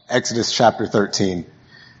Exodus chapter 13.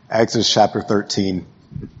 Exodus chapter 13.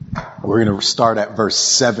 We're going to start at verse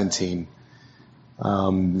 17.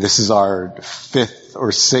 This is our fifth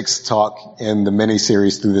or sixth talk in the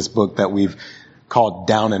mini-series through this book that we've called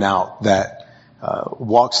Down and Out, that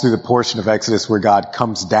walks through the portion of Exodus where God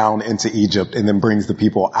comes down into Egypt and then brings the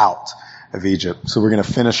people out of Egypt. So we're going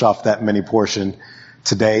to finish off that mini portion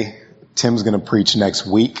today. Tim's going to preach next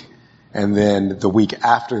week. And then the week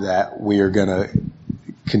after that, we are going to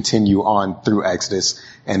continue on through Exodus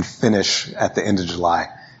and finish at the end of July.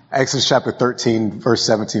 Exodus chapter 13, verse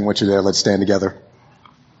 17. Once you're there, let's stand together.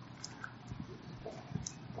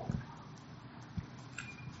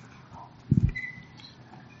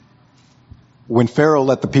 When Pharaoh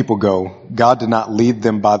let the people go, God did not lead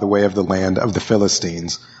them by the way of the land of the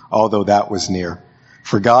Philistines, although that was near.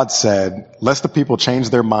 For God said, lest the people change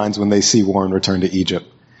their minds when they see war and return to Egypt.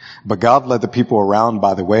 But God led the people around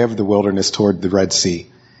by the way of the wilderness toward the Red Sea.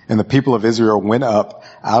 And the people of Israel went up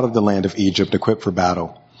out of the land of Egypt equipped for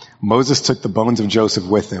battle. Moses took the bones of Joseph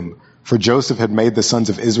with him, for Joseph had made the sons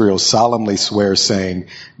of Israel solemnly swear, saying,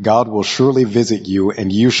 God will surely visit you,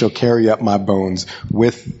 and you shall carry up my bones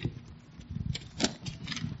with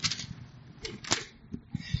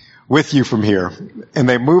you from here. And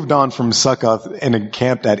they moved on from Succoth and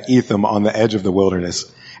encamped at Etham on the edge of the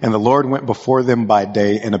wilderness. And the Lord went before them by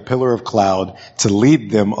day in a pillar of cloud to lead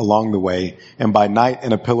them along the way, and by night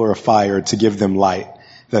in a pillar of fire to give them light,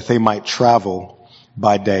 that they might travel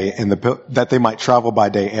by day and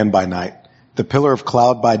by night. The pillar of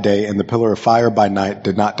cloud by day and the pillar of fire by night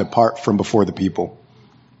did not depart from before the people.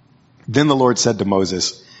 Then the Lord said to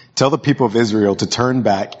Moses, tell the people of Israel to turn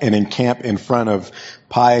back and encamp in front of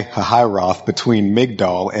Pi-hahiroth between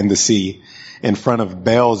Migdol and the sea, in front of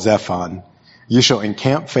Baal-zephon. You shall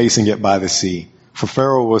encamp facing it by the sea. For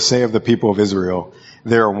Pharaoh will say of the people of Israel,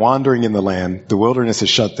 they are wandering in the land, the wilderness has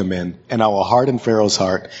shut them in, and I will harden Pharaoh's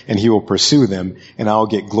heart, and he will pursue them, and I will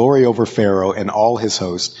get glory over Pharaoh and all his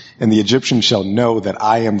host, and the Egyptians shall know that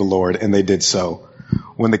I am the Lord, and they did so.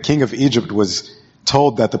 When the king of Egypt was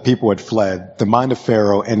told that the people had fled, the mind of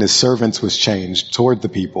Pharaoh and his servants was changed toward the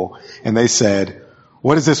people, and they said,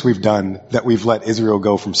 what is this we've done, that we've let Israel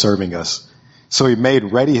go from serving us? So he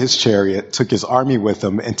made ready his chariot, took his army with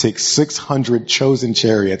him, and took 600 chosen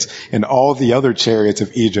chariots and all the other chariots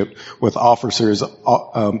of Egypt with officers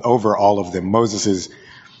over all of them. He's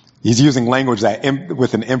using language that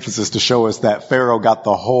with an emphasis to show us that Pharaoh got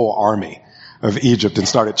the whole army of Egypt and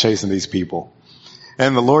started chasing these people.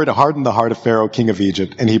 And the Lord hardened the heart of Pharaoh, king of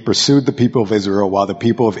Egypt, and he pursued the people of Israel while the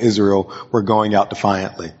people of Israel were going out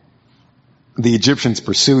defiantly. The Egyptians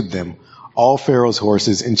pursued them, all Pharaoh's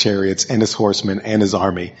horses and chariots and his horsemen and his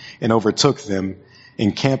army, and overtook them,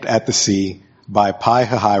 encamped at the sea by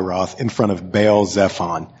Pi-hahiroth in front of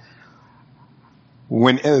Baal-zephon.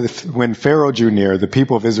 When Pharaoh drew near, the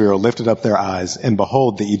people of Israel lifted up their eyes, and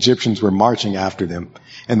behold, the Egyptians were marching after them,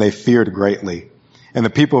 and they feared greatly. And the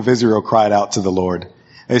people of Israel cried out to the Lord.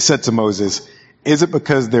 They said to Moses, is it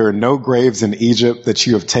because there are no graves in Egypt that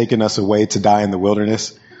you have taken us away to die in the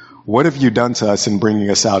wilderness? What have you done to us in bringing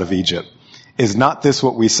us out of Egypt? Is not this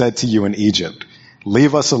what we said to you in Egypt?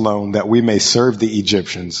 Leave us alone that we may serve the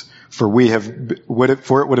Egyptians, for it would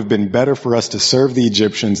have been better for us to serve the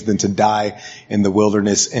Egyptians than to die in the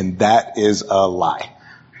wilderness. And that is a lie.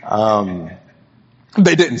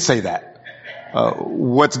 They didn't say that.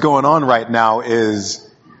 What's going on right now is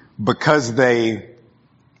because they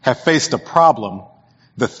have faced a problem,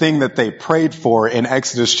 the thing that they prayed for in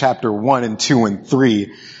Exodus chapter 1 and 2 and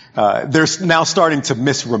 3, they're now starting to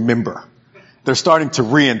misremember. They're starting to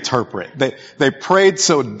reinterpret. They prayed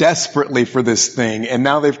so desperately for this thing, and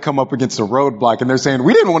now they've come up against a roadblock, and they're saying,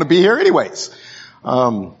 we didn't want to be here anyways.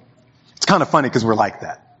 It's kind of funny because we're like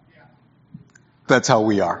that. That's how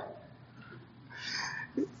we are.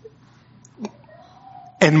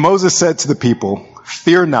 And Moses said to the people,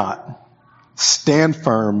 fear not, stand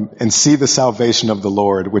firm and see the salvation of the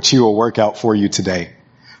Lord, which he will work out for you today.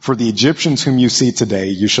 For the Egyptians whom you see today,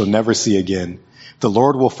 you shall never see again. The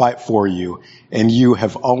Lord will fight for you, and you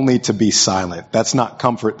have only to be silent. That's not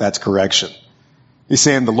comfort, that's correction. He's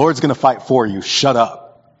saying the Lord's going to fight for you. Shut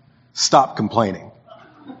up. Stop complaining.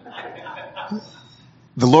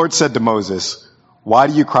 The Lord said to Moses, why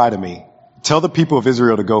do you cry to me? Tell the people of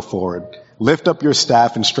Israel to go forward. Lift up your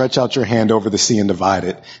staff and stretch out your hand over the sea and divide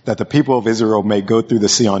it, that the people of Israel may go through the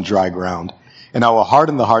sea on dry ground. And I will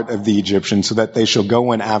harden the heart of the Egyptians so that they shall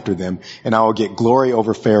go in after them, and I will get glory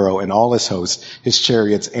over Pharaoh and all his host, his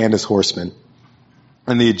chariots and his horsemen.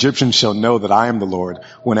 And the Egyptians shall know that I am the Lord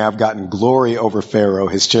when I have gotten glory over Pharaoh,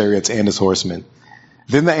 his chariots and his horsemen.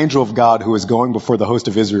 Then the angel of God who was going before the host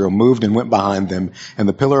of Israel moved and went behind them, and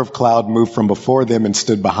the pillar of cloud moved from before them and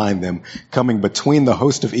stood behind them, coming between the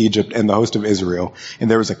host of Egypt and the host of Israel.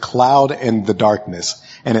 And there was a cloud in the darkness,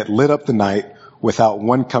 and it lit up the night without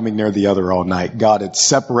one coming near the other all night. God had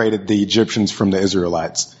separated the Egyptians from the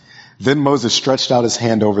Israelites. Then Moses stretched out his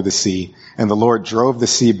hand over the sea, and the Lord drove the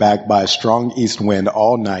sea back by a strong east wind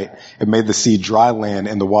all night and made the sea dry land,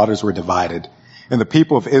 and the waters were divided. And the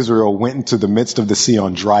people of Israel went into the midst of the sea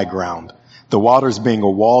on dry ground, the waters being a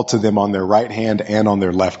wall to them on their right hand and on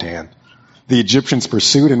their left hand. The Egyptians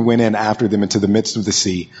pursued and went in after them into the midst of the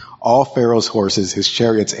sea, all Pharaoh's horses, his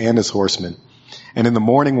chariots, and his horsemen. And in the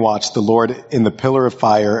morning watch, the Lord in the pillar of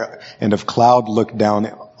fire and of cloud looked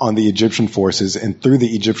down on the Egyptian forces and threw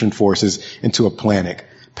the Egyptian forces into a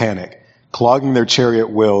panic, clogging their chariot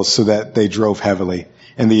wheels so that they drove heavily.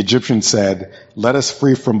 And the Egyptians said, "Let us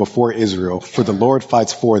flee from before Israel, for the Lord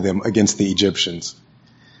fights for them against the Egyptians."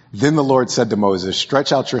 Then the Lord said to Moses,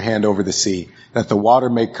 "Stretch out your hand over the sea, that the water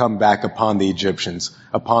may come back upon the Egyptians,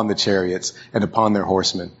 upon the chariots, and upon their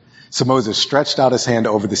horsemen." So Moses stretched out his hand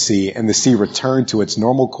over the sea, and the sea returned to its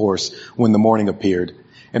normal course when the morning appeared.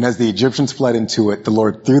 And as the Egyptians fled into it, the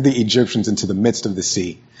Lord threw the Egyptians into the midst of the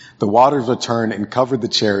sea. The waters returned and covered the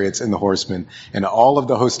chariots and the horsemen, and all of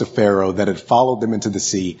the host of Pharaoh that had followed them into the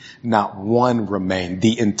sea. Not one remained.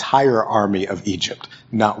 The entire army of Egypt,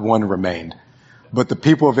 not one remained. But the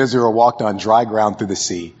people of Israel walked on dry ground through the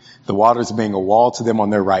sea, the waters being a wall to them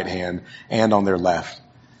on their right hand and on their left.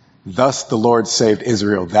 Thus the Lord saved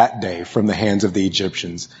Israel that day from the hands of the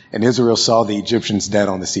Egyptians, and Israel saw the Egyptians dead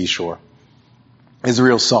on the seashore.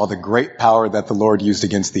 Israel saw the great power that the Lord used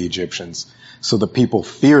against the Egyptians. So the people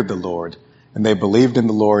feared the Lord, and they believed in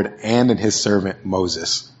the Lord and in his servant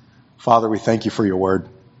Moses. Father, we thank you for your word.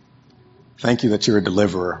 Thank you that you're a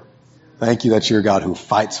deliverer. Thank you that you're a God who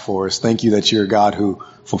fights for us. Thank you that you're a God who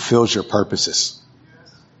fulfills your purposes.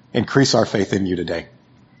 Increase our faith in you today.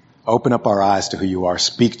 Open up our eyes to who you are.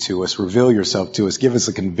 Speak to us. Reveal yourself to us. Give us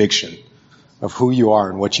a conviction of who you are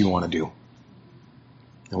and what you want to do.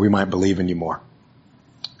 And we might believe in you more.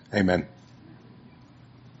 Amen.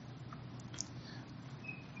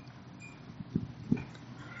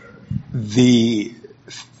 The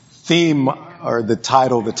theme or the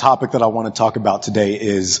title, the topic that I want to talk about today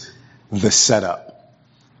is the setup.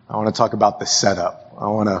 I want to talk about the setup. I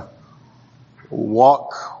want to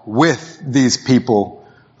walk with these people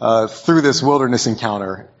through this wilderness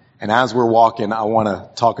encounter. And as we're walking, I want to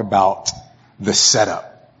talk about the setup.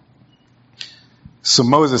 So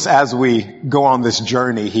Moses, as we go on this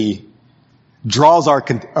journey, he draws our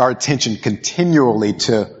attention continually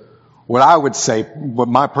to what I would say, what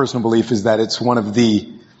my personal belief is, that it's one of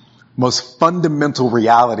the most fundamental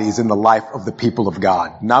realities in the life of the people of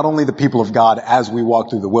God. Not only the people of God as we walk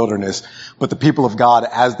through the wilderness, but the people of God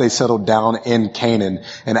as they settled down in Canaan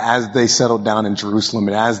and as they settled down in Jerusalem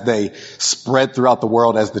and as they spread throughout the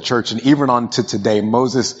world as the church. And even on to today,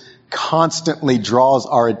 Moses constantly draws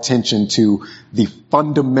our attention to the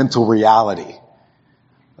fundamental reality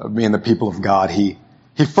of being the people of God. He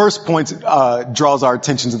first draws our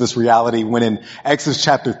attention to this reality when in Exodus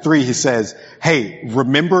chapter 3, he says, "Hey,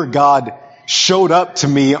 remember God showed up to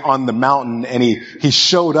me on the mountain, and he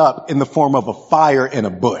showed up in the form of a fire in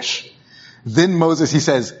a bush." Then Moses, he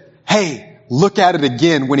says, "Hey, look at it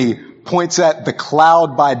again," when he points at the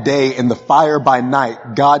cloud by day and the fire by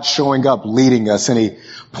night, God showing up, leading us. And he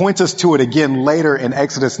points us to it again later in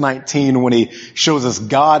Exodus 19 when he shows us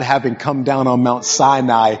God having come down on Mount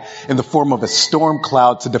Sinai in the form of a storm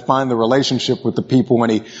cloud to define the relationship with the people. When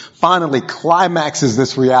he finally climaxes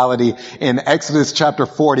this reality in Exodus chapter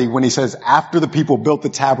 40 when he says, after the people built the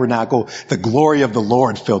tabernacle, the glory of the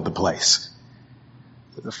Lord filled the place.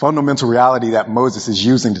 The fundamental reality that Moses is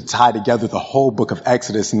using to tie together the whole book of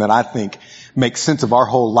Exodus and that I think makes sense of our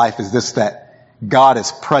whole life is this, that God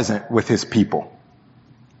is present with his people.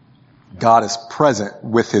 God is present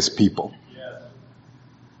with his people.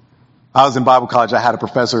 I was in Bible college. I had a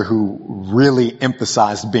professor who really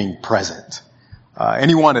emphasized being present.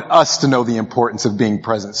 And he wanted us to know the importance of being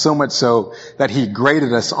present, so much so that he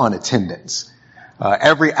graded us on attendance.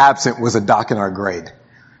 Every absent was a dock in our grade.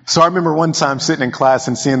 So I remember one time sitting in class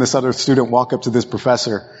and seeing this other student walk up to this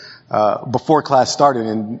professor before class started,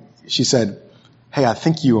 and she said, "Hey, I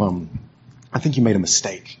think you made a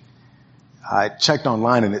mistake. I checked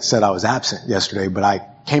online and it said I was absent yesterday, but I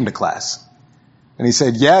came to class." And he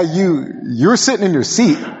said, "Yeah, you're sitting in your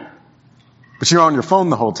seat, but you're on your phone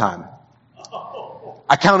the whole time.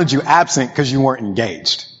 I counted you absent because you weren't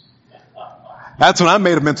engaged." That's when I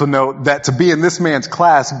made a mental note that to be in this man's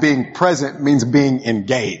class, being present means being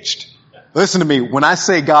engaged. Listen to me. When I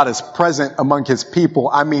say God is present among his people,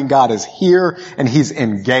 I mean God is here and he's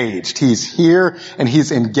engaged. He's here and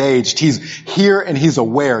he's engaged. He's here and he's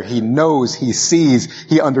aware. He knows, he sees,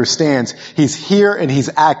 he understands. He's here and he's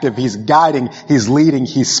active. He's guiding, he's leading,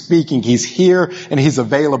 he's speaking. He's here and he's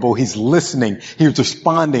available. He's listening. He's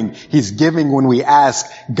responding. He's giving when we ask.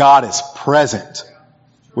 God is present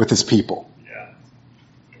with his people.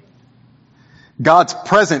 God's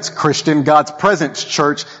presence, Christian, God's presence,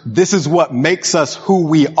 church, this is what makes us who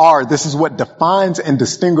we are. This is what defines and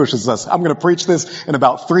distinguishes us. I'm going to preach this in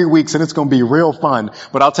about 3 weeks and it's going to be real fun,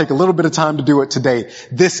 but I'll take a little bit of time to do it today.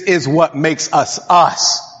 This is what makes us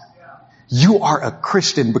us. You are a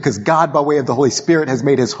Christian because God, by way of the Holy Spirit, has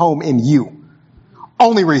made his home in you.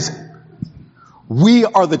 Only reason. We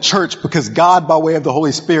are the church because God, by way of the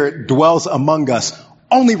Holy Spirit, dwells among us.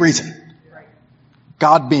 Only reason.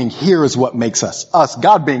 God being here is what makes us us.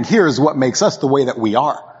 God being here is what makes us the way that we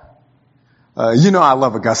are. I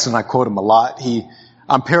love Augustine. I quote him a lot.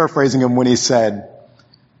 I'm paraphrasing him when he said,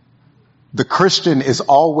 the Christian is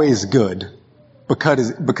always good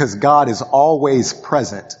because God is always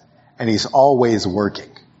present and he's always working.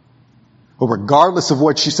 But regardless of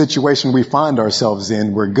what situation we find ourselves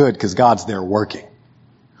in, we're good because God's there working.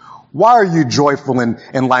 Why are you joyful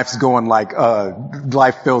and life's going like,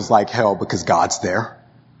 life feels like hell? Because God's there.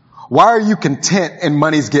 Why are you content and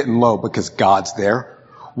money's getting low? Because God's there.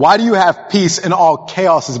 Why do you have peace and all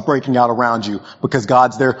chaos is breaking out around you? Because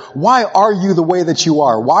God's there. Why are you the way that you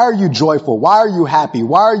are? Why are you joyful? Why are you happy?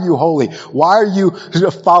 Why are you holy? Why are you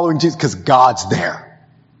following Jesus? Because God's there.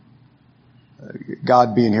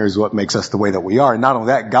 God being here is what makes us the way that we are. And not only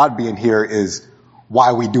that, God being here is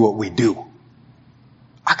why we do what we do.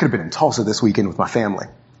 I could have been in Tulsa this weekend with my family,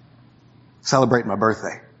 celebrating my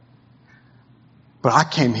birthday. But I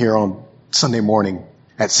came here on Sunday morning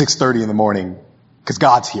at 6:30 in the morning because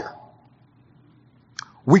God's here.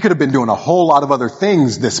 We could have been doing a whole lot of other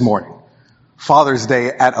things this morning. Father's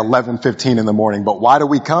Day at 11:15 in the morning. But why do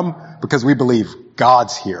we come? Because we believe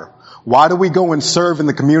God's here. Why do we go and serve in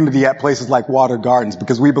the community at places like Water Gardens?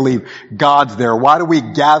 Because we believe God's there. Why do we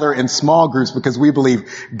gather in small groups? Because we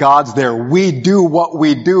believe God's there. We do what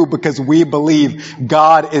we do because we believe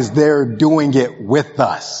God is there doing it with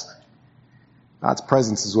us. God's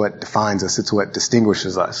presence is what defines us. It's what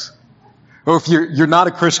distinguishes us. Or if you're not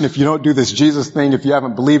a Christian, if you don't do this Jesus thing, if you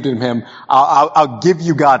haven't believed in him, I'll give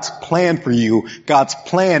you God's plan for you. God's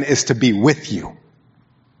plan is to be with you.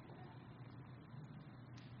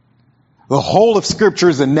 The whole of Scripture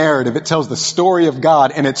is a narrative. It tells the story of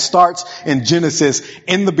God, and it starts in Genesis.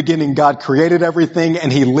 In the beginning, God created everything,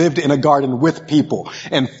 and he lived in a garden with people.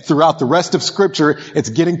 And throughout the rest of Scripture, it's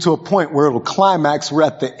getting to a point where it'll climax, where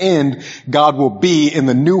at the end, God will be in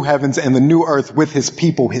the new heavens and the new earth with his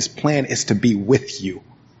people. His plan is to be with you.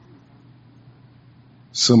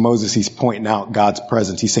 So Moses, he's pointing out God's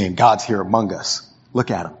presence. He's saying, God's here among us. Look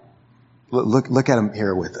at him. Look at him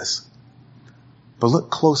here with us. But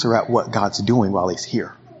look closer at what God's doing while he's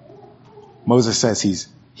here. Moses says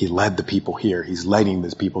he led the people here. He's leading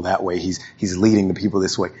his people that way. He's leading the people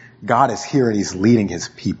this way. God is here and he's leading his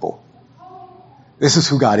people. This is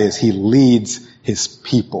who God is. He leads his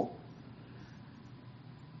people.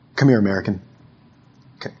 Come here, American.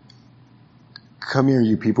 Come here,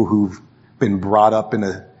 you people who've been brought up in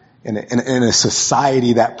a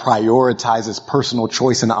society that prioritizes personal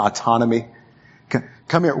choice and autonomy.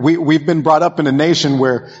 Come here. We've been brought up in a nation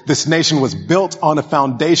where this nation was built on a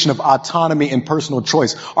foundation of autonomy and personal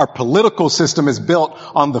choice. Our political system is built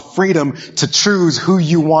on the freedom to choose who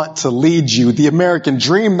you want to lead you. The American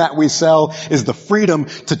dream that we sell is the freedom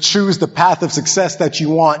to choose the path of success that you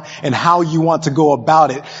want and how you want to go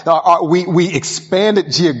about it. We expand it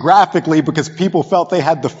geographically because people felt they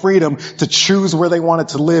had the freedom to choose where they wanted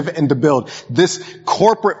to live and to build. This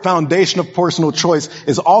corporate foundation of personal choice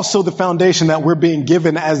is also the foundation that we're being given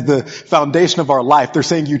as the foundation of our life. They're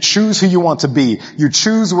saying you choose who you want to be. You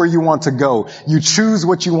choose where you want to go. You choose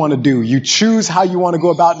what you want to do. You choose how you want to go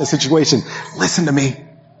about in a situation. Listen to me.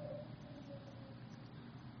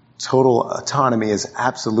 Total autonomy is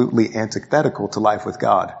absolutely antithetical to life with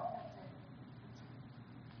God.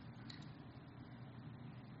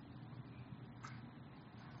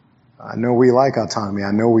 I know we like autonomy.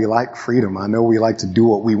 I know we like freedom. I know we like to do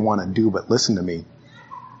what we want to do, but listen to me.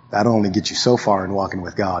 That'll only get you so far in walking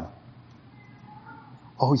with God.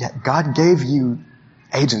 Oh yeah, God gave you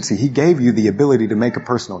agency. He gave you the ability to make a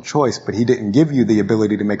personal choice, but he didn't give you the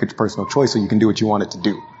ability to make a personal choice so you can do what you wanted to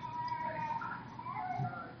do.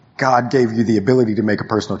 God gave you the ability to make a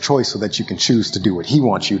personal choice so that you can choose to do what he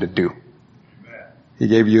wants you to do. He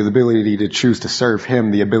gave you the ability to choose to serve him,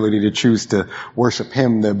 the ability to choose to worship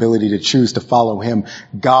him, the ability to choose to follow him.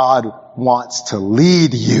 God wants to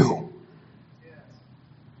lead you.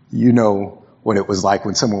 You know what it was like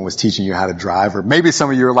when someone was teaching you how to drive, or maybe some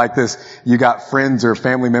of you are like this. You got friends or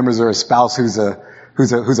family members or a spouse who's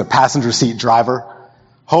a passenger seat driver.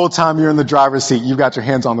 Whole time you're in the driver's seat, you've got your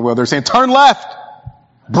hands on the wheel. They're saying, turn left,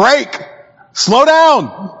 brake, slow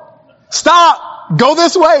down, stop, go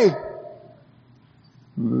this way.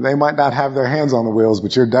 They might not have their hands on the wheels,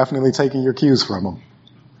 but you're definitely taking your cues from them.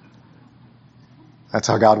 That's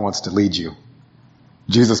how God wants to lead you.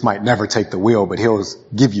 Jesus might never take the wheel, but he'll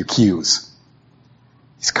give you cues.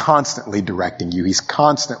 He's constantly directing you. He's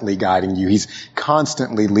constantly guiding you. He's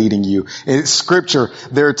constantly leading you. In Scripture,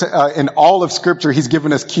 in all of Scripture, he's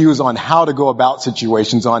given us cues on how to go about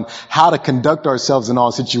situations, on how to conduct ourselves in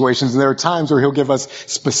all situations. And there are times where he'll give us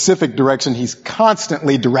specific direction. He's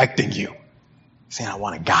constantly directing you. Saying, I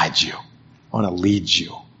want to guide you. I want to lead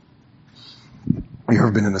you. You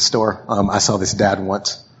ever been in a store? I saw this dad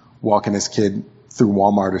once walking his kid through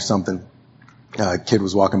Walmart or something. A kid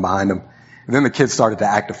was walking behind him. And then the kid started to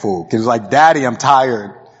act a fool. He was like, Daddy, I'm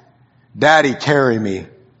tired. Daddy, carry me.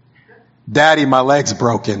 Daddy, my leg's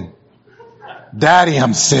broken. Daddy,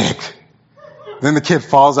 I'm sick. Then the kid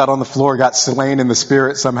falls out on the floor, got slain in the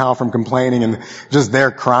spirit somehow from complaining and just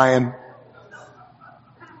there crying.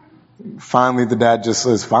 Finally, the dad just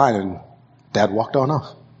says, fine. And dad walked on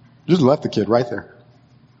off. Just left the kid right there.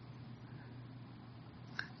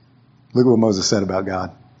 Look at what Moses said about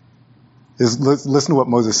God. Listen to what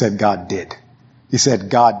Moses said God did. He said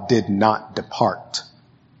God did not depart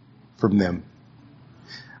from them.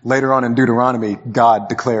 Later on in Deuteronomy, God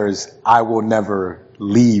declares, I will never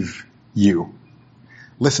leave you.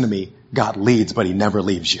 Listen to me. God leads, but he never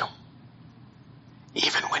leaves you.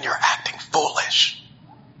 Even when you're acting foolish.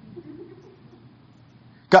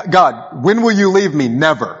 God, when will you leave me?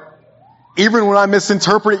 Never. Even when I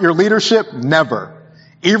misinterpret your leadership? Never.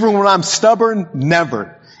 Even when I'm stubborn?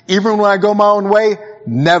 Never. Even when I go my own way?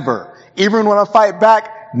 Never. Even when I fight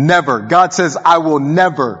back? Never. God says, I will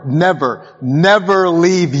never, never, never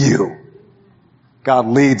leave you. God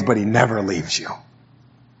leads, but he never leaves you.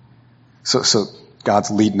 So God's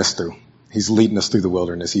leading us through. He's leading us through the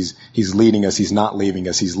wilderness. He's leading us. He's not leaving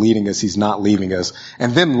us. He's leading us. He's not leaving us.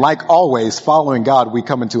 And then, like always, following God, we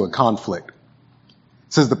come into a conflict.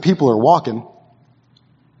 It says the people are walking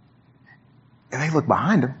and they look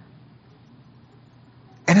behind them.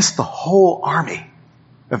 And it's the whole army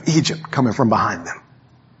of Egypt coming from behind them.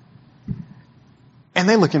 And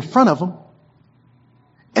they look in front of them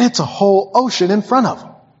and it's a whole ocean in front of them.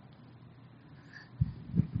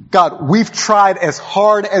 God, we've tried as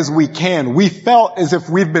hard as we can. We felt as if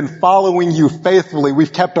we've been following you faithfully.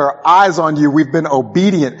 We've kept our eyes on you. We've been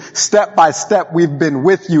obedient. Step by step, we've been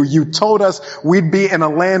with you. You told us we'd be in a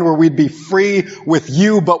land where we'd be free with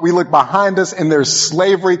you, but we look behind us and there's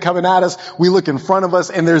slavery coming at us. We look in front of us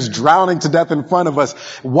and there's drowning to death in front of us.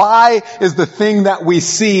 Why is the thing that we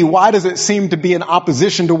see, why does it seem to be in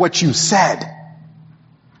opposition to what you said?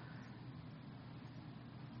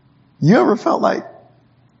 You ever felt like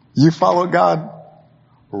you followed God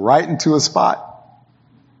right into a spot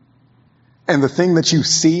and the thing that you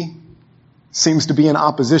see seems to be in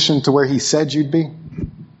opposition to where he said you'd be?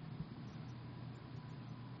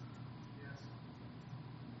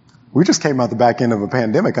 We just came out the back end of a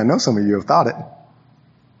pandemic. I know some of you have thought it.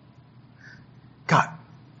 God,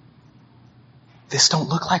 this don't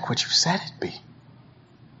look like what you said it'd be.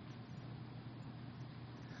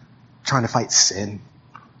 Trying to fight sin.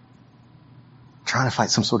 Trying to fight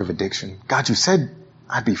some sort of addiction. God, you said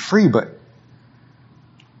I'd be free, but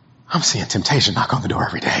I'm seeing temptation knock on the door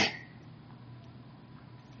every day.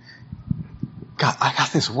 God, I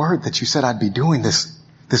got this word that you said I'd be doing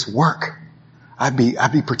this work. I'd be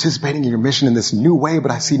participating in your mission in this new way,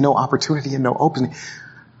 but I see no opportunity and no opening.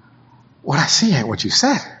 What I see ain't what you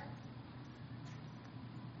said.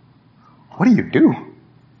 What do you do?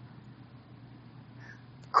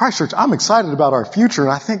 Christ Church, I'm excited about our future, and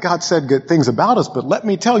I think God said good things about us, but let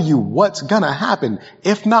me tell you what's going to happen.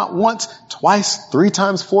 If not once, twice, 3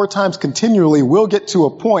 times, 4 times, continually, we'll get to a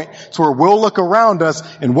point to where we'll look around us,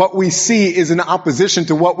 and what we see is in opposition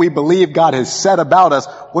to what we believe God has said about us.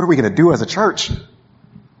 What are we going to do as a church? And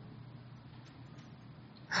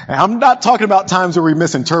I'm not talking about times where we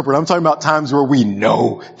misinterpret. I'm talking about times where we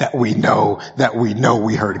know that we know that we know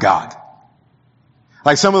we heard God.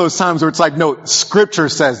 Like some of those times where it's like, no, Scripture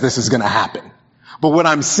says this is going to happen. But what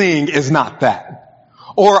I'm seeing is not that.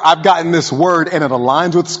 Or I've gotten this word and it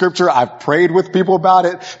aligns with Scripture. I've prayed with people about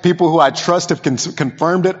it. People who I trust have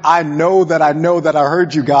confirmed it. I know that I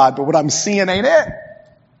heard you, God, but what I'm seeing ain't it.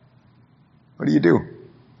 What do you do?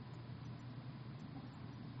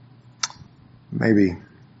 Maybe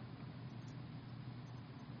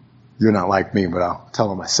you're not like me, but I'll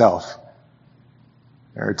tell myself.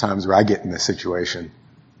 There are times where I get in this situation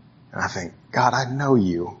and I think, God, I know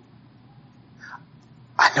you.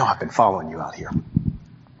 I know I've been following you out here.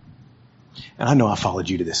 And I know I followed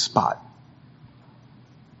you to this spot.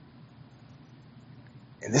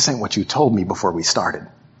 And this ain't what you told me before we started.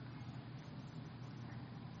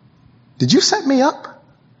 Did you set me up?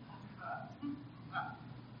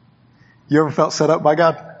 You ever felt set up by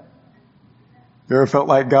God? You ever felt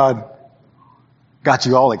like God got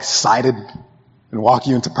you all excited and walked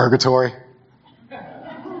you into purgatory?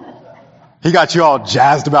 He got you all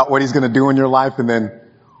jazzed about what he's going to do in your life and then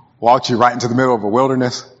walked you right into the middle of a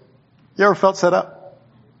wilderness. You ever felt set up?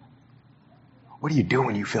 What do you do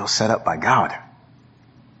when you feel set up by God?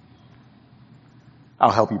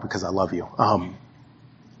 I'll help you because I love you.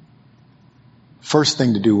 First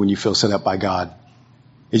thing to do when you feel set up by God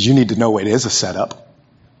is you need to know it is a setup.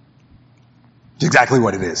 It's exactly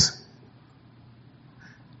what it is.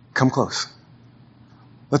 Come close.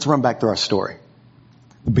 Let's run back through our story.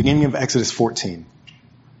 The beginning of Exodus 14.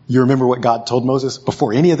 You remember what God told Moses?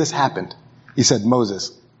 Before any of this happened, he said,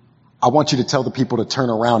 Moses, I want you to tell the people to turn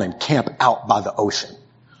around and camp out by the ocean.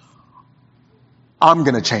 I'm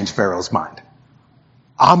going to change Pharaoh's mind.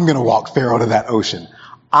 I'm going to walk Pharaoh to that ocean.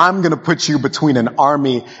 I'm going to put you between an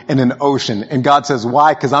army and an ocean. And God says,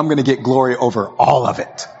 why? Because I'm going to get glory over all of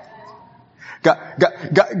it.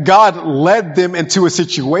 God led them into a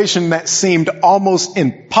situation that seemed almost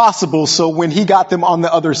impossible. So when he got them on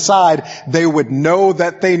the other side, they would know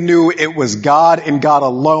that they knew it was God and God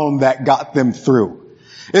alone that got them through.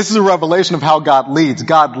 This is a revelation of how God leads.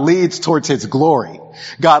 God leads towards his glory.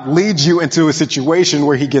 God leads you into a situation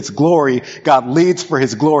where he gets glory. God leads for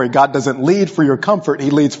his glory. God doesn't lead for your comfort. He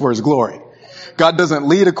leads for his glory. God doesn't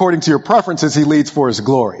lead according to your preferences. He leads for his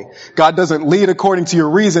glory. God doesn't lead according to your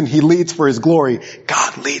reason. He leads for his glory.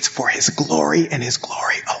 God leads for his glory and his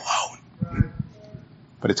glory alone.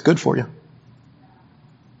 But it's good for you.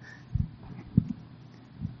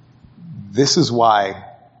 This is why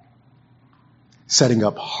setting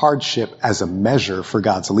up hardship as a measure for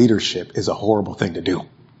God's leadership is a horrible thing to do.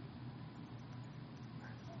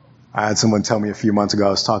 I had someone tell me a few months ago, I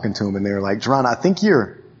was talking to him and they were like, Jerron, I think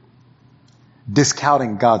you're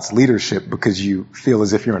discounting God's leadership because you feel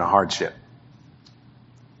as if you're in a hardship.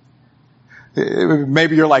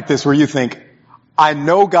 Maybe you're like this where you think, I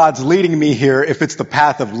know God's leading me here if it's the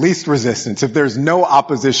path of least resistance, if there's no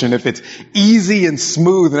opposition, if it's easy and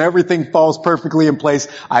smooth and everything falls perfectly in place.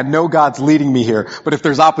 I know God's leading me here. But if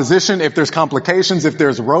there's opposition, if there's complications, if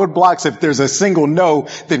there's roadblocks, if there's a single no,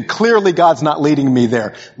 then clearly God's not leading me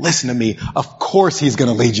there. Listen to me. Of course he's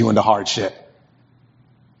going to lead you into hardship.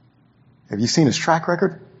 Have you seen his track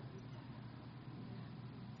record?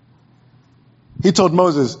 He told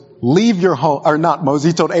Moses, leave your home, or not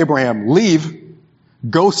Moses, he told Abraham, leave,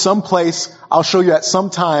 go someplace, I'll show you at some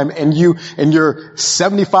time, and you and your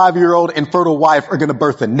 75-year-old infertile wife are going to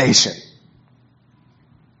birth a nation.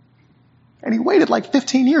 And he waited like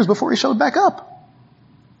 15 years before he showed back up.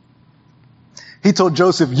 He told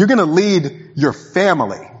Joseph, you're going to lead your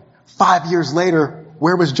family. 5 years later,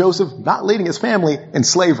 where was Joseph? Not leading his family, in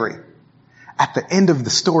slavery. At the end of the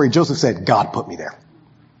story, Joseph said, God put me there.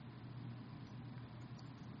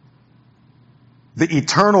 The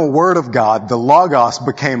eternal word of God, the Logos,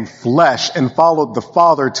 became flesh and followed the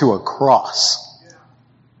Father to a cross.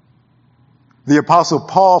 The Apostle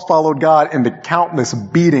Paul followed God into countless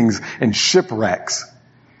beatings and shipwrecks.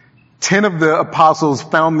 10 of the apostles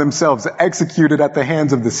found themselves executed at the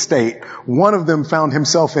hands of the state. One of them found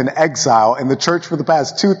himself in exile, and the church for the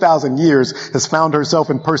past 2,000 years has found herself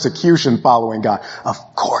in persecution following God.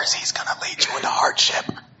 Of course he's going to lead you into hardship.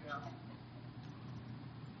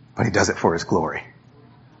 But he does it for his glory.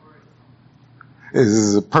 This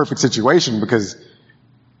is a perfect situation because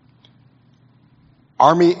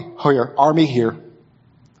army here,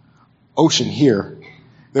 ocean here.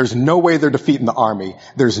 There's no way they're defeating the army.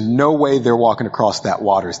 There's no way they're walking across that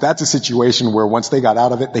waters. That's a situation where once they got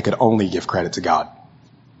out of it, they could only give credit to God.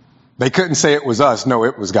 They couldn't say it was us. No,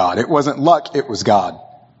 it was God. It wasn't luck. It was God.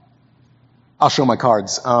 I'll show my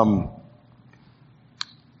cards.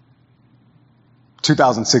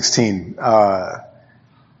 2016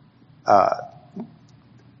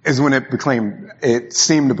 is when it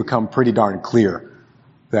seemed to become pretty darn clear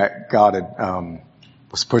that God had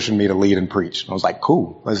was pushing me to lead and preach. I was like,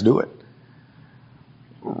 cool, let's do it.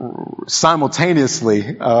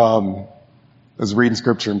 Simultaneously, I was reading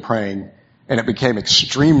scripture and praying, and it became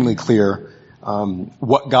extremely clear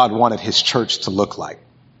what God wanted his church to look like.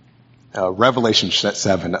 Revelation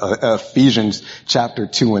 7, Ephesians chapter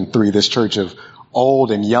 2 and 3, this church of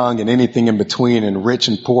old and young and anything in between and rich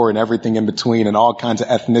and poor and everything in between and all kinds of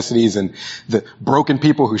ethnicities and the broken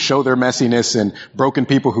people who show their messiness and broken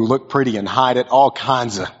people who look pretty and hide it, all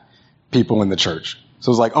kinds of people in the church.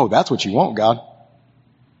 So it's like, oh, that's what you want, God.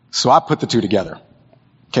 So I put the two together.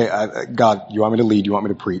 Okay, God, you want me to lead? You want me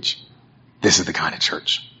to preach? This is the kind of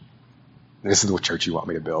church. This is the church you want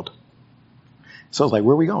me to build. So I was like,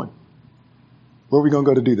 where are we going? Where are we going to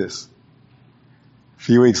go to do this? A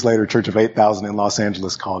few weeks later, Church of 8,000 in Los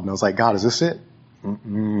Angeles called, and I was like, God, is this it?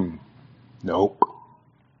 Nope.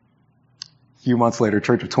 A few months later,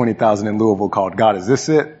 Church of 20,000 in Louisville called, God, is this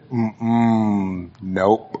it?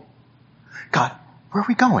 Nope. God, where are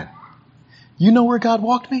we going? You know where God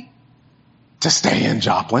walked me? To stay in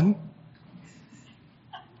Joplin.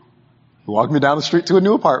 He walked me down the street to a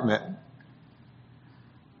new apartment.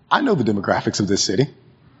 I know the demographics of this city.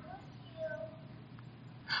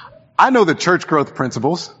 I know the church growth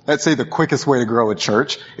principles that say the quickest way to grow a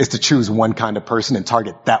church is to choose one kind of person and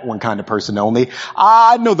target that one kind of person only.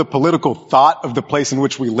 I know the political thought of the place in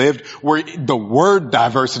which we lived, where the word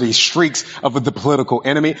diversity streaks of the political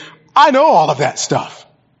enemy. I know all of that stuff.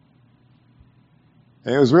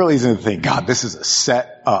 And it was real easy to think, God, this is a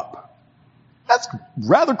set up. That's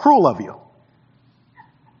rather cruel of you.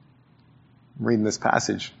 I'm reading this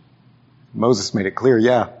passage. Moses made it clear,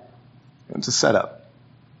 yeah, it's a setup.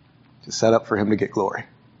 To set up for him to get glory.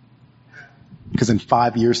 Because in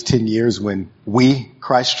 5 years, 10 years, when we,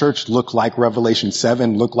 Christ Church, look like Revelation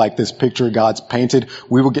 7, look like this picture God's painted,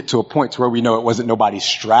 we will get to a point where we know it wasn't nobody's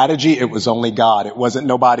strategy, it was only God. It wasn't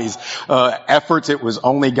nobody's efforts, it was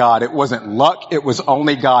only God. It wasn't luck, it was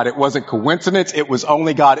only God. It wasn't coincidence, it was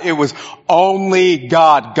only God. It was only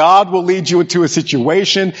God. God will lead you into a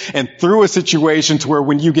situation and through a situation to where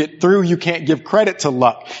when you get through, you can't give credit to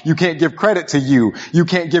luck. You can't give credit to you. You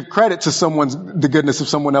can't give credit to the goodness of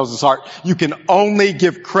someone else's heart. You can only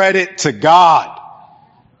give credit to God.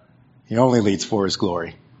 He only leads for his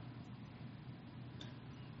glory.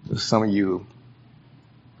 Some of you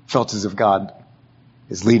felt as if God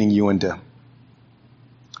is leading you into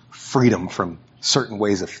freedom from certain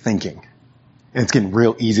ways of thinking. And it's getting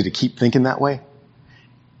real easy to keep thinking that way.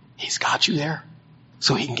 He's got you there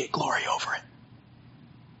so he can get glory over it.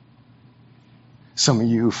 Some of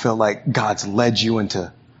you feel like God's led you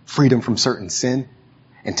into freedom from certain sin.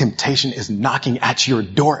 And temptation is knocking at your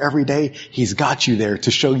door every day. He's got you there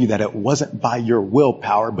to show you that it wasn't by your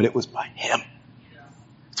willpower, but it was by him.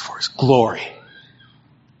 It's for his glory.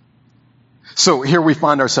 So here we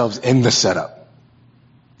find ourselves in the setup.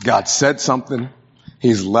 God said something.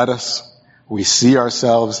 He's led us. We see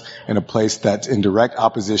ourselves in a place that's in direct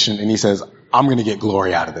opposition. And he says, I'm going to get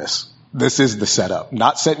glory out of this. This is the setup.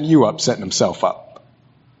 Not setting you up, setting himself up.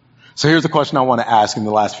 So here's the question I want to ask in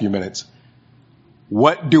the last few minutes.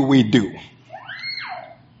 What do we do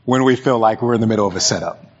when we feel like we're in the middle of a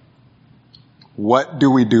setup? What do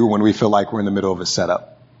we do when we feel like we're in the middle of a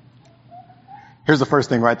setup? Here's the first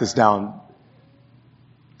thing, write this down.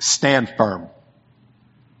 Stand firm.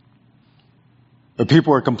 The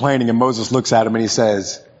people are complaining and Moses looks at him and he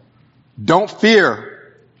says, don't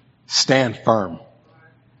fear, stand firm.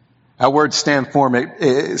 That word stand firm,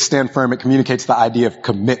 it communicates the idea of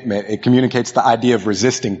commitment. It communicates the idea of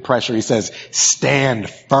resisting pressure. He says, stand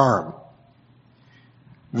firm.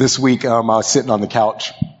 This week, I was sitting on the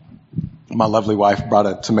couch. My lovely wife brought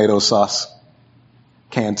a tomato sauce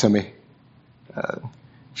can to me.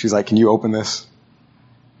 She's like, can you open this?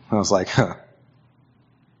 I was like,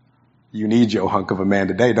 you need your hunk of a man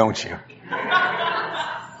today, don't you?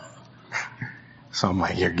 So I'm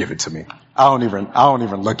like, here, give it to me. I don't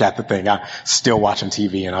even look at the thing. I'm still watching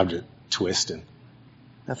TV and I'm just twisting.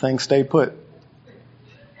 That thing stayed put.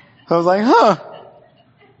 So I was like,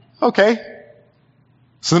 okay.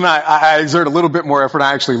 So then I exert a little bit more effort.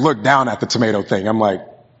 I actually look down at the tomato thing. I'm like,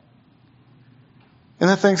 and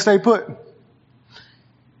that thing stayed put.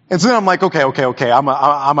 And so then I'm like, okay. I'm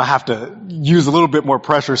gonna have to use a little bit more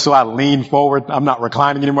pressure. So I lean forward. I'm not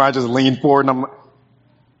reclining anymore. I just lean forward and I'm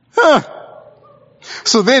like,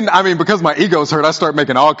 So then, because my ego's hurt, I start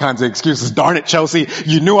making all kinds of excuses. Darn it, Chelsea.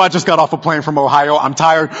 You knew I just got off a plane from Ohio. I'm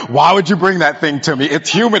tired. Why would you bring that thing to me?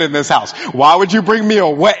 It's humid in this house. Why would you bring me a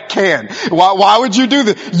wet can? Why would you do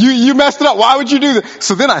this? You messed it up. Why would you do this?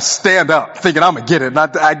 So then I stand up thinking I'm going to get it. And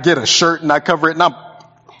I get a shirt and I cover it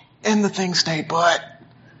and the thing stayed put.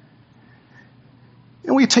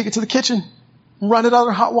 And we take it to the kitchen, run it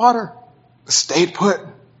under hot water. Stayed put.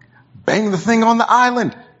 Bang the thing on the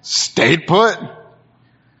island. Stayed put.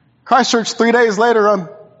 Christ Church, 3 days later, I'm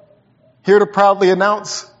here to proudly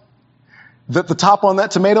announce that the top on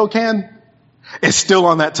that tomato can is still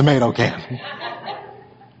on that tomato can.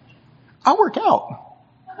 I work out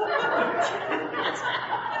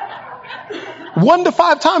 1 to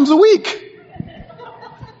 5 times a week.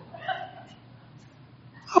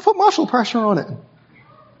 I put muscle pressure on it.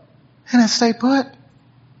 And it stay put.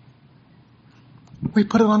 We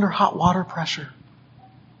put it under hot water pressure.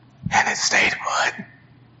 And it stayed put.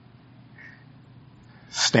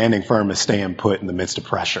 Standing firm is staying put in the midst of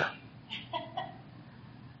pressure.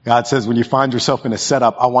 God says when you find yourself in a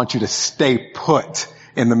setup, I want you to stay put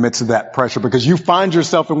in the midst of that pressure, because you find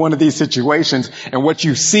yourself in one of these situations and what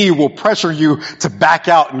you see will pressure you to back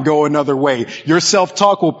out and go another way. Your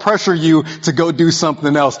self-talk will pressure you to go do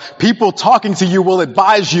something else. People talking to you will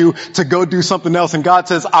advise you to go do something else. And God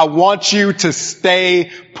says, I want you to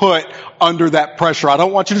stay put under that pressure. I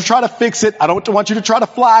don't want you to try to fix it. I don't want you to try to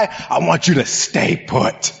fly. I want you to stay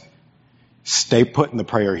put. Stay put in the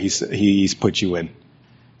prayer he's put you in.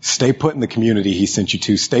 Stay put in the community he sent you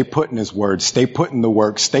to. Stay put in his word. Stay put in the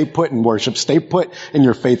work. Stay put in worship. Stay put in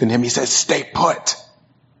your faith in him. He says, stay put.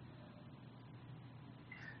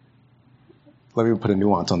 Let me put a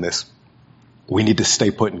nuance on this. We need to stay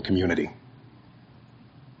put in community.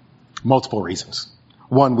 Multiple reasons.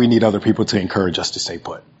 1, we need other people to encourage us to stay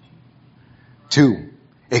put. 2,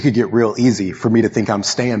 it could get real easy for me to think I'm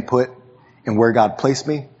staying put in where God placed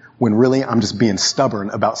me, when really I'm just being stubborn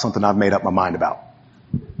about something I've made up my mind about.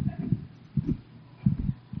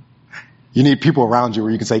 You need people around you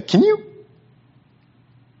where you can say, can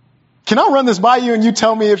I run this by you and you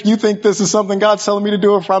tell me if you think this is something God's telling me to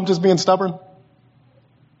do, or if I'm just being stubborn?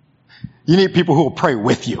 You need people who will pray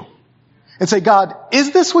with you and say, God,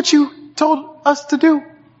 is this what you told us to do?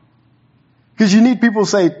 Because you need people to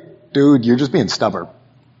say, dude, you're just being stubborn.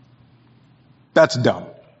 That's dumb.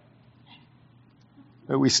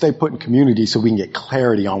 But we stay put in community so we can get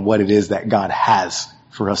clarity on what it is that God has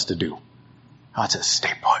for us to do. God says,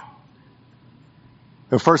 stay put.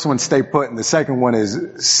 The first one, stay put, and the second one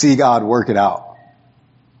is see God work it out.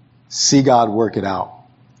 See God work it out.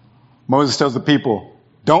 Moses tells the people,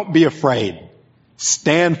 don't be afraid.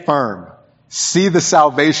 Stand firm. See the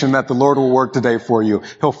salvation that the Lord will work today for you.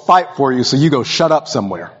 He'll fight for you, so you go shut up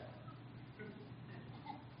somewhere.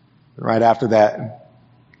 Right after that,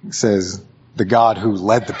 it says, the God who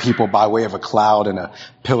led the people by way of a cloud and a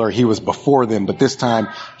pillar, he was before them, but this time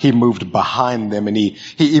he moved behind them and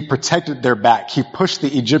he protected their back. He pushed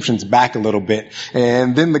the Egyptians back a little bit.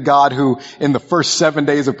 And then the God who in the first 7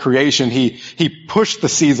 days of creation, he pushed the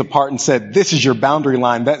seas apart and said, this is your boundary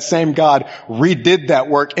line. That same God redid that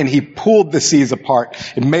work and he pulled the seas apart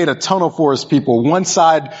and made a tunnel for his people. One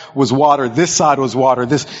side was water. This side was water.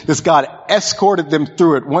 This God escorted them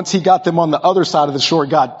through it. Once he got them on the other side of the shore,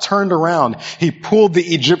 God turned around. He pulled the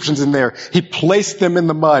Egyptians in there. He placed them in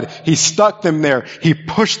the mud. He stuck them there. He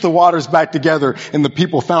pushed the waters back together, and the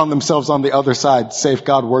people found themselves on the other side, safe.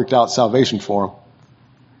 God worked out salvation for them.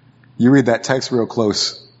 You read that text real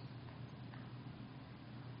close.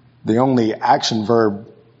 The only action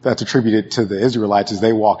verb that's attributed to the Israelites is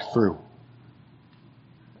they walked through.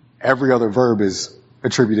 Every other verb is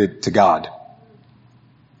attributed to God.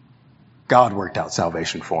 God worked out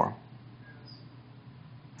salvation for them.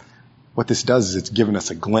 What this does is it's given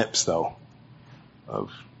us a glimpse, though,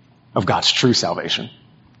 of God's true salvation.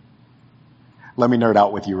 Let me nerd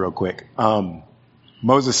out with you real quick.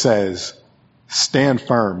 Moses says, stand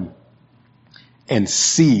firm and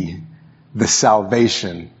see the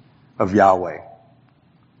salvation of Yahweh.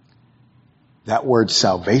 That word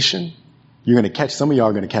salvation, you're going to catch, some of y'all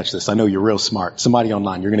are going to catch this. I know you're real smart. Somebody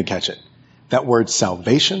online, you're going to catch it. That word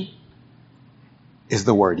salvation is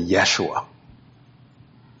the word Yeshua.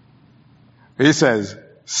 He says,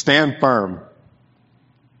 stand firm,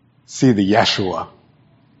 see the Yeshua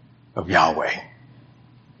of Yahweh.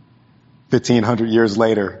 1,500 years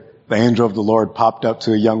later, the angel of the Lord popped up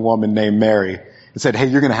to a young woman named Mary and said, hey,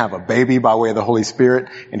 you're going to have a baby by way of the Holy Spirit,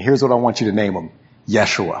 and here's what I want you to name him,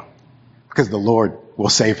 Yeshua, because the Lord will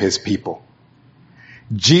save his people.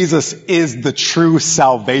 Jesus is the true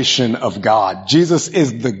salvation of God. Jesus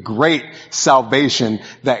is the great salvation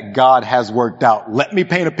that God has worked out. Let me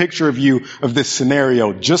paint a picture of you of this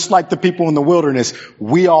scenario. Just like the people in the wilderness,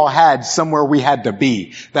 we all had somewhere we had to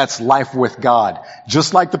be. That's life with God.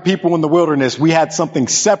 Just like the people in the wilderness, we had something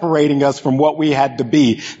separating us from what we had to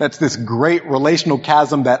be. That's this great relational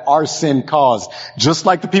chasm that our sin caused. Just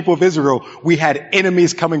like the people of Israel, we had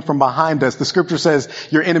enemies coming from behind us. The scripture says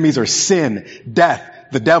your enemies are sin, death,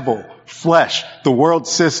 the devil, flesh, the world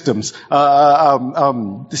systems,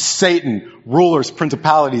 Satan, rulers,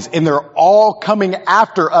 principalities, and they're all coming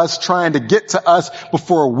after us, trying to get to us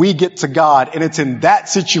before we get to God. And it's in that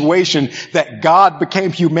situation that God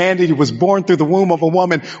became humanity, was born through the womb of a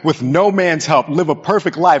woman with no man's help, lived a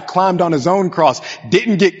perfect life, climbed on his own cross,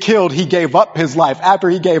 didn't get killed. He gave up his life. After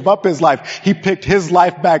he gave up his life, he picked his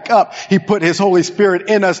life back up. He put his Holy Spirit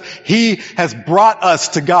in us. He has brought us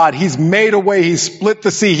to God. He's made a way. He's split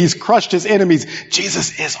the sea. He's crushed his enemies.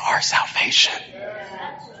 Jesus is our salvation.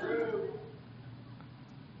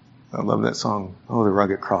 I love that song. Oh, the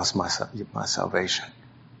rugged cross, my salvation.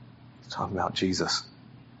 It's talking about Jesus.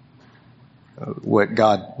 What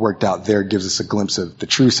God worked out there gives us a glimpse of the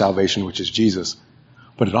true salvation, which is Jesus.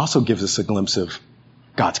 But it also gives us a glimpse of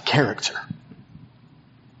God's character.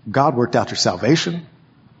 God worked out your salvation.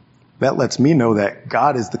 That lets me know that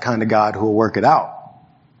God is the kind of God who will work it out.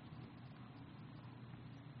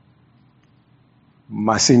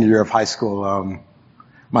 My senior year of high school,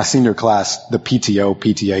 my senior class, the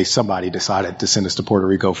PTA, somebody decided to send us to Puerto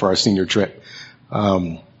Rico for our senior trip.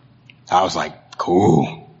 I was like,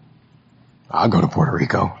 cool. I'll go to Puerto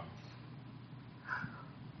Rico.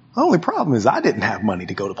 The only problem is I didn't have money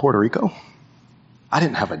to go to Puerto Rico. I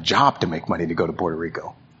didn't have a job to make money to go to Puerto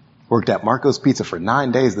Rico. Worked at Marco's Pizza for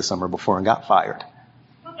 9 days this summer before I got fired.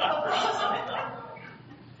 I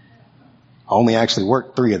only actually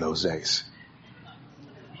worked 3 of those days.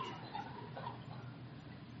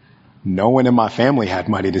 No one in my family had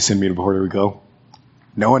money to send me to Puerto Rico.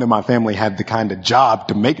 No one in my family had the kind of job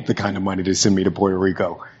to make the kind of money to send me to Puerto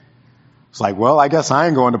Rico. It's like, well, I guess I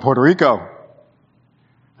ain't going to Puerto Rico.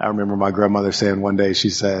 I remember my grandmother saying one day, she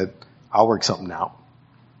said, I'll work something out.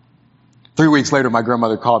 3 weeks later, my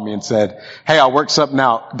grandmother called me and said, hey, I'll work something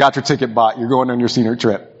out. Got your ticket bought. You're going on your senior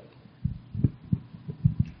trip.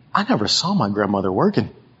 I never saw my grandmother working,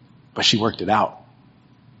 but she worked it out.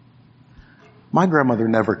 My grandmother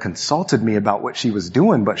never consulted me about what she was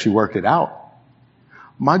doing, but she worked it out.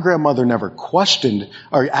 My grandmother never questioned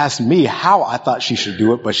or asked me how I thought she should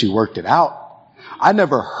do it, but she worked it out. I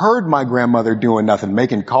never heard my grandmother doing nothing,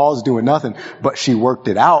 making calls, doing nothing, but she worked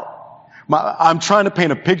it out. I'm trying to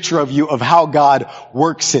paint a picture of you of how God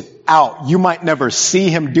works it out. You might never see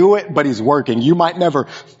him do it, but he's working. You might never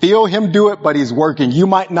feel him do it, but he's working. You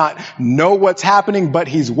might not know what's happening, but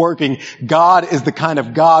he's working. God is the kind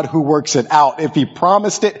of God who works it out. If he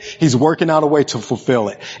promised it, he's working out a way to fulfill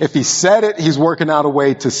it. If he said it, he's working out a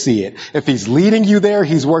way to see it. If he's leading you there,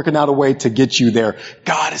 he's working out a way to get you there.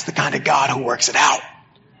 God is the kind of God who works it out.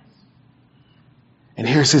 And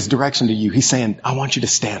here's his direction to you. He's saying, I want you to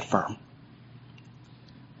stand firm.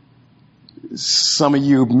 Some of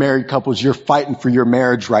you married couples, you're fighting for your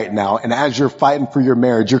marriage right now. And as you're fighting for your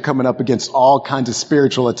marriage, you're coming up against all kinds of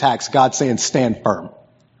spiritual attacks. God's saying, stand firm.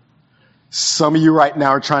 Some of you right now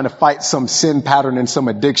are trying to fight some sin pattern and some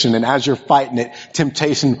addiction. And as you're fighting it,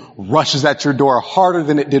 temptation rushes at your door harder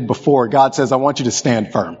than it did before. God says, I want you to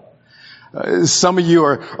stand firm. Some of you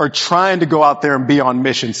are trying to go out there and be on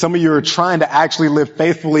mission. Some of you are trying to actually live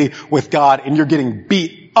faithfully with God, and you're getting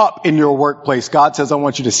beat up in your workplace. God says, I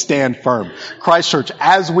want you to stand firm. Christ Church,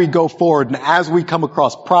 as we go forward and as we come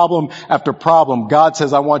across problem after problem, God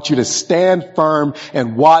says, I want you to stand firm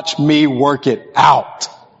and watch me work it out.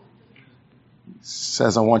 He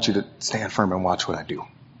says, I want you to stand firm and watch what I do.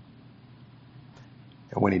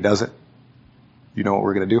 And when he does it, you know what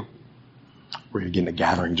we're going to do? We're going to get in a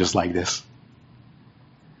gathering just like this.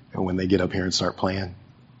 And when they get up here and start playing,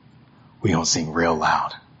 we're going to sing real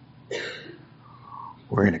loud.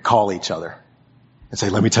 We're going to call each other and say,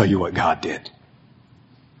 let me tell you what God did.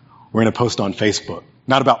 We're going to post on Facebook.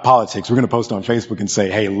 Not about politics. We're going to post on Facebook and say,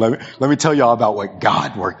 hey, let me tell y'all about what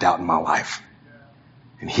God worked out in my life.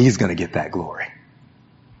 And he's going to get that glory.